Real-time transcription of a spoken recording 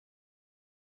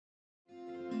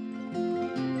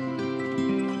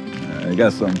I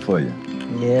got something for you.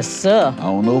 Yes, sir. I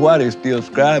don't know why they still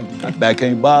scribing. That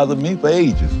can't bother me for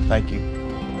ages. Thank you.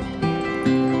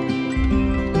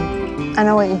 I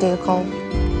know what you do, Cole.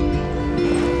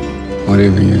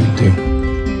 Whatever you're into.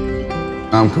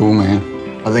 I'm cool, man.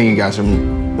 I think you got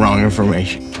some wrong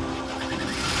information.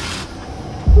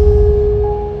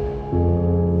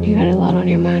 You got a lot on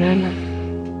your mind, I know.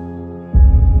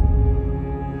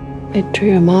 It's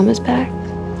true your mom is back?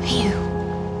 Phew.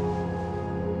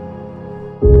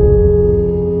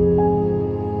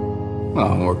 Well,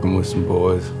 I'm working with some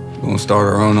boys. We're gonna start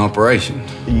our own operation.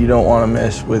 You don't want to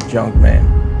mess with junk man.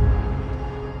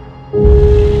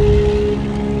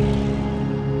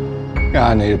 Yeah,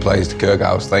 I need a place to cook.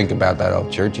 I was thinking about that off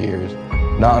church years.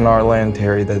 Not in our land,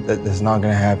 Terry. That's not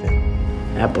gonna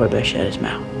happen. That boy better shut his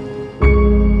mouth.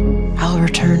 I'll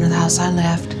return to the house I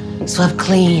left, swept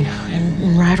clean and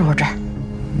in right order.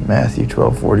 Matthew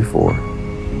 12:44.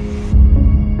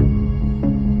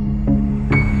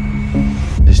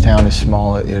 This town is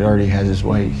small. It already has its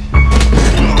ways.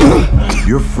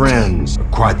 Your friends are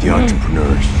quite the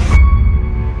entrepreneurs.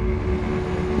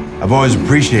 I've always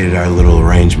appreciated our little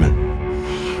arrangement.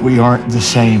 We aren't the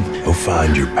same. Go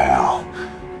find your pal.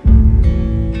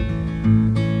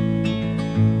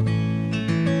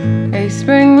 A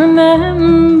spring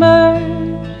remembered.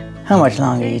 How much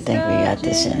longer do you think we got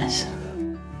this in us?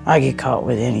 I get caught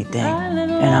with anything,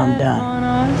 and I'm done.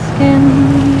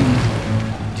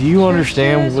 Do you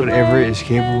understand what Everett is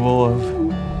capable of?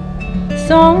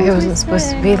 It wasn't supposed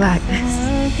to be like this.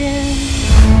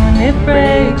 When it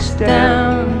breaks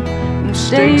down and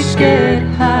stakes get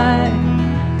high,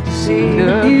 to see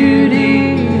the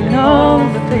beauty in all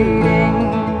the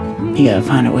fading. You gotta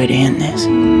find a way to end this.